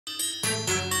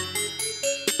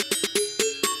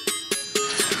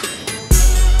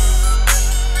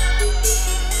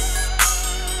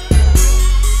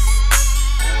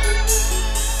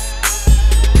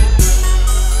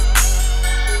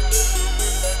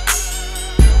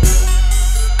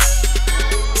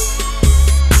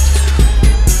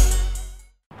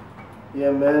Yeah,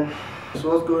 man. So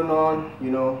what's going on? You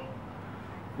know,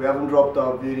 we haven't dropped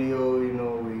our video. You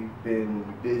know, we've been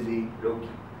busy.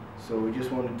 So we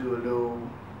just want to do a little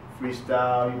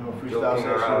freestyle. You know, freestyle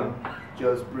session.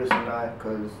 Just Briss and I,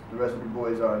 because the rest of the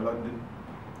boys are in London.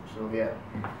 So yeah,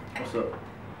 what's up?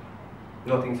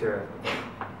 Nothing serious.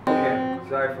 Okay,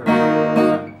 sorry for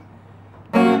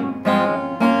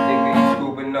nigga, you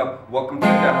scooping up. Welcome to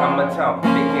the Hammer Town.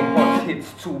 Making hot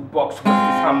hits, $2. What's this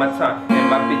Hammer Town? And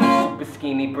my bitch is super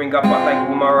skinny. Bring up like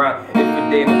boomerang. If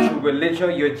it ain't a true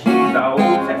religion, your genes are Old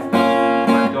Testament.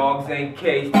 My dogs ain't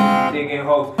caged, digging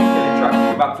holes. Killing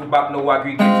tracks back to back, no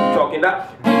aggregates. We talking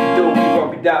that. We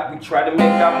rub it that. We try to make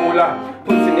that moolah.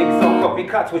 Pussy niggas on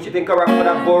copycats. What you think I rap for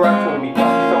that Borat told me?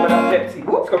 Some of that Pepsi.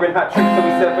 Scoring hat tricks, so we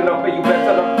 7 up. And you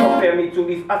better not compare me to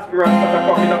these aspirants that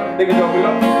are coming up. Nigga double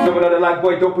up. Double on the line,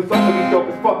 boy, dope is up. So we dope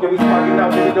as fuck. Yeah, we sparking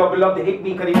out. Nigga double up. They hate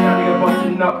me cause they can't nigga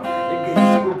busting up. Nigga,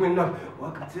 you scooping up.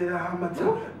 Welcome to the Hammer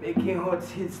Town. Making hot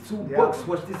hits, $2.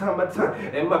 Watch this Hammer Town.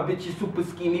 And my bitch is super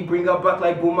skinny. Bring her back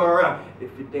like boomerang.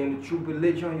 If it ain't a true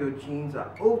religion, your genes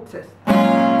are Old Testament.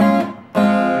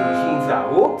 Your genes are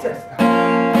Old Testament.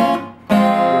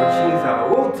 Your genes are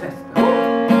Old Testament.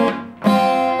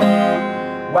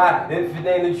 Why? If it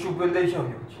ain't a true religion,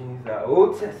 your genes are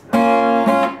Old Testament.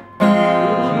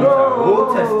 Your genes are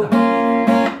Old Testament.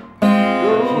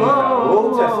 Your genes are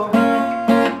Old Testament.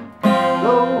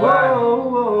 Why?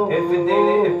 If it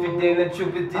ain't a true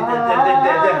religion,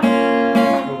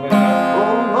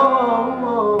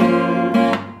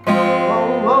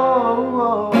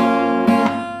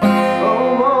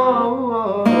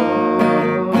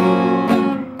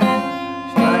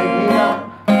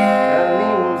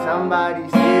 somebody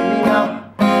save me now.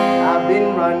 I've been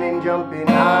running, jumping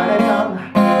out of town,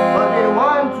 but they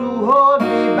want to hold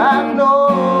me back.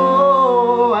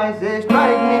 No, I say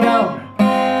strike me down.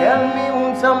 Tell me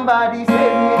when somebody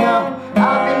save me now.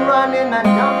 I've been running and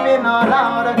jumping all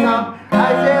out of town. I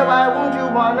say why won't you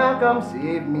wanna come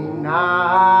save me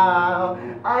now?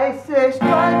 I say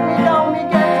strike me down, me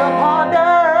get up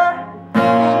harder.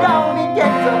 Me down, me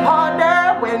get up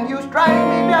harder. When you strike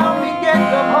me down, me get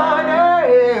up harder.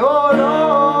 Oh no,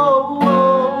 oh,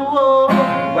 oh.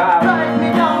 Wow. Strike me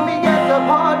down, me get up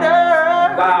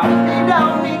harder. Wow. Me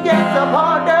down, me get up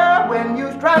harder. When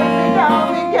you strike me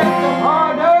down, me get up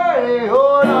harder.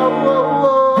 Oh no, oh,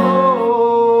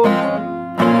 oh.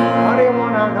 Now they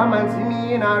wanna come and see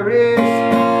me in a race.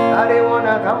 Now they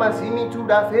wanna come and see me to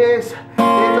the face.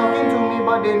 They talking to me,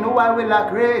 but they know I will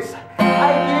like race.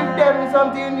 I give them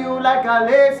something new like a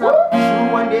laser.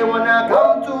 When they wanna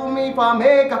come to me for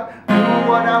makeup,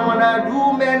 what I wanna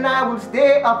do, man, I will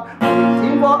stay up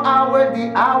waiting for hours,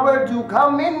 the hour to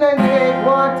come in and take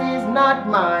what is not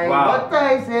mine. Wow. But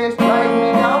I say strike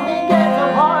me down, me get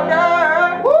up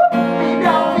harder. Me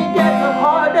down, me get up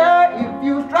harder. If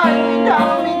you strike me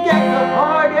down, me get up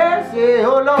harder. Say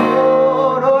oh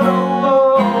Lord, oh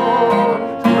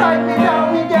Lord. Strike me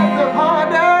down, me get up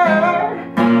harder.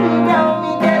 Me down,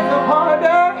 me get up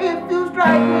harder. If you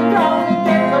strike me down, me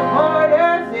get up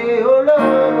harder. Say oh Lord.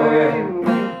 Okay.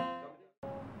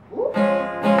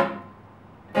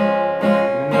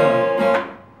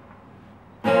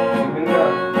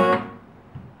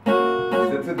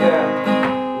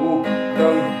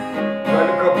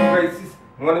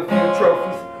 Won a few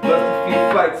trophies, lost a few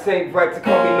fights, ain't right to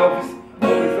call me novice.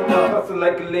 Always on my hustle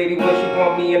like a lady when she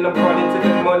want me, and I'm running to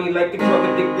the money like a drug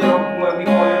addicted uncle when we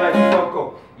ballin' like a Funko.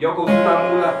 Yoko's my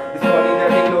moolah. It's funny that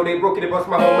they know they broke it, they bust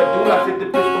my whole medulla. Sip the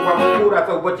pistol, I'm a fool, I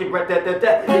told what you breath that.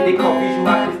 They confuse you, I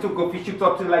just took off, you shoot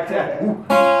up to like that. Ooh.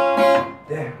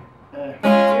 Damn.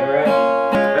 Yeah, right.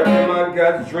 Every man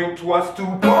got drink twice too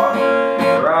far.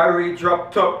 Ferrari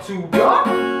dropped top too dark.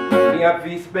 Me have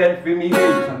to spend for me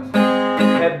haters.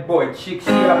 Head boy, chick, she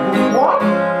a boot one.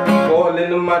 Ball in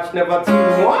the match, never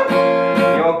 2-1.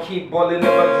 Y'all keep balling,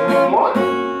 never drew one.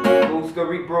 Full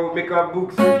story, bro, make our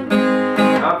books.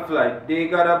 I'm fly, they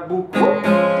got a book.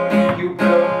 You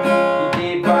blow,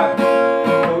 he did back.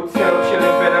 Hotel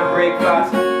chillin', better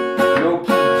breakfast. Low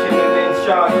key chillin' in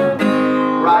charge.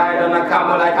 Ride on a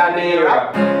camel like a Nera.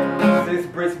 Sis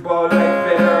Briss ball like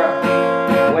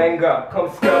Federer. Wenger, come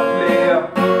scalp player.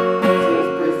 Sis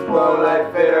Briss ball like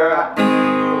Federer.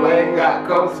 Wenger,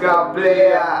 come scalp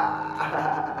player.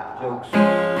 Jokes.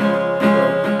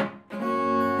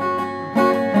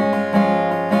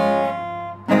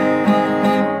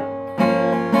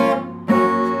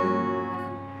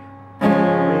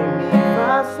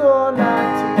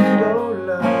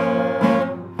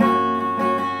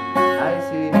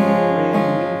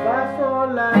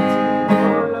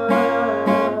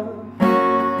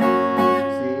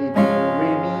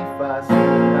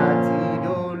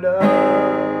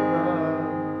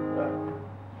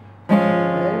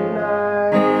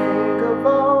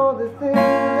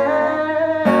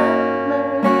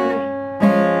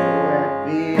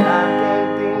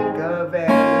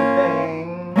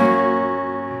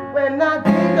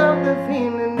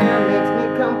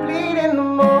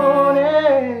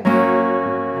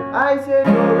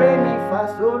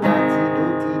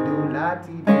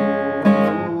 do.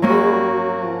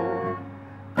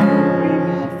 Re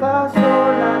mi fa sol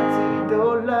la ti do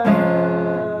la.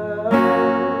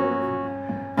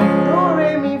 Do re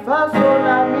mi fa sol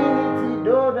la mi ni ti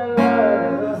do da la.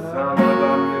 Sound of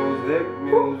the music,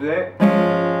 music.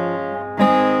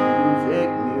 Music,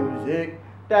 music.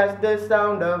 That's the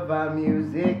sound of our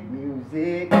music,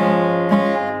 music. Music,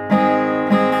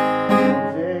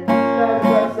 that's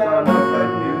the sound of the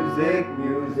music,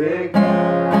 music.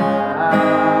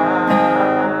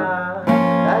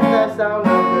 That's the sound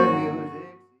of the music.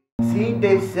 See,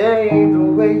 they say the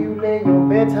way you lay your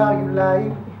bed's how you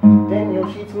lie. Then your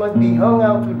sheets must be hung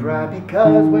out to dry,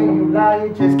 because when you lie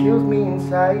it just kills me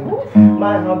inside.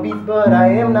 My heart beats but I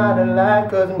am not alive,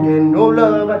 cause I'm getting no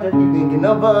love. I just be thinking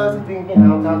of us and thinking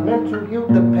how time's meant to heal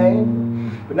the pain.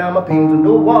 But now my pain's on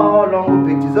the wall, along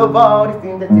with pictures of all these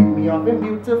things that take me off in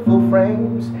beautiful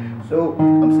frames. So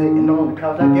I'm sitting on the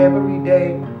couch like every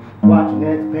day, watching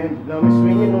as the pendulum is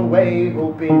swinging away,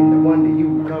 hoping that one day you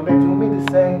will come back to me the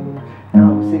same.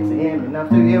 Now it's 6 AM and I'm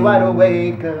still here wide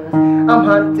awake, cause I'm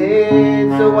haunted,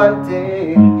 so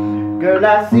haunted. Girl,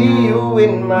 I see you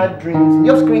in my dreams, and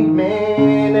you're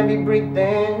screaming every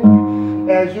breathing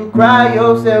as you cry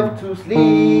yourself to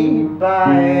sleep.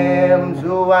 I am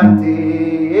so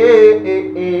haunted.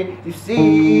 You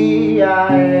see,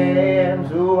 I am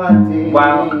so haunted.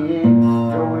 Wow.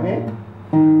 Going in.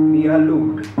 Me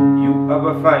hello, you have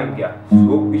a fine girl,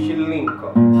 so we should link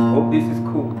up. Hope this is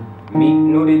cool. Me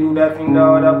know they do that thing that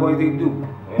other boys they do.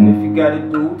 And if you gotta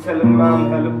do, tell them I'm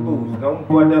hella booze. Don't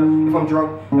bother if I'm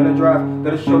drunk and I drive.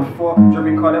 Got a show before,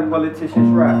 driving car that politicians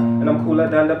ride. And I'm cooler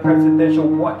than the presidential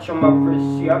watch on my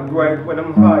wrist. Yeah, I brag when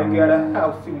I'm high. Got a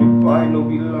house in Dubai, no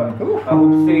be lying. I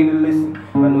hope say to listen.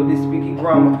 I know they speaking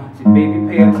grammar. See, baby,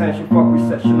 pay attention. Fuck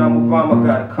recession, I'm Obama.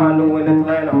 Got a condo in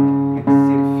Atlanta. You can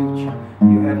see the future.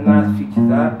 You have nice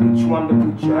features. I put you on the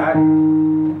butcher.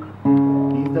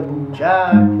 He's the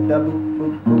butcher, the butcher,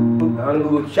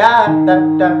 da da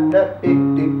da,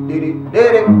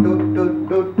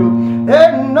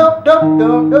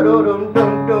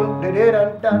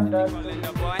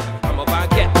 I'm about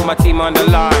to get my team on the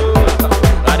line.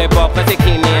 Are they both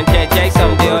particularly and JJ?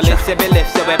 Some deal lifts,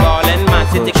 so we're balling. Man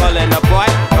City calling a boy.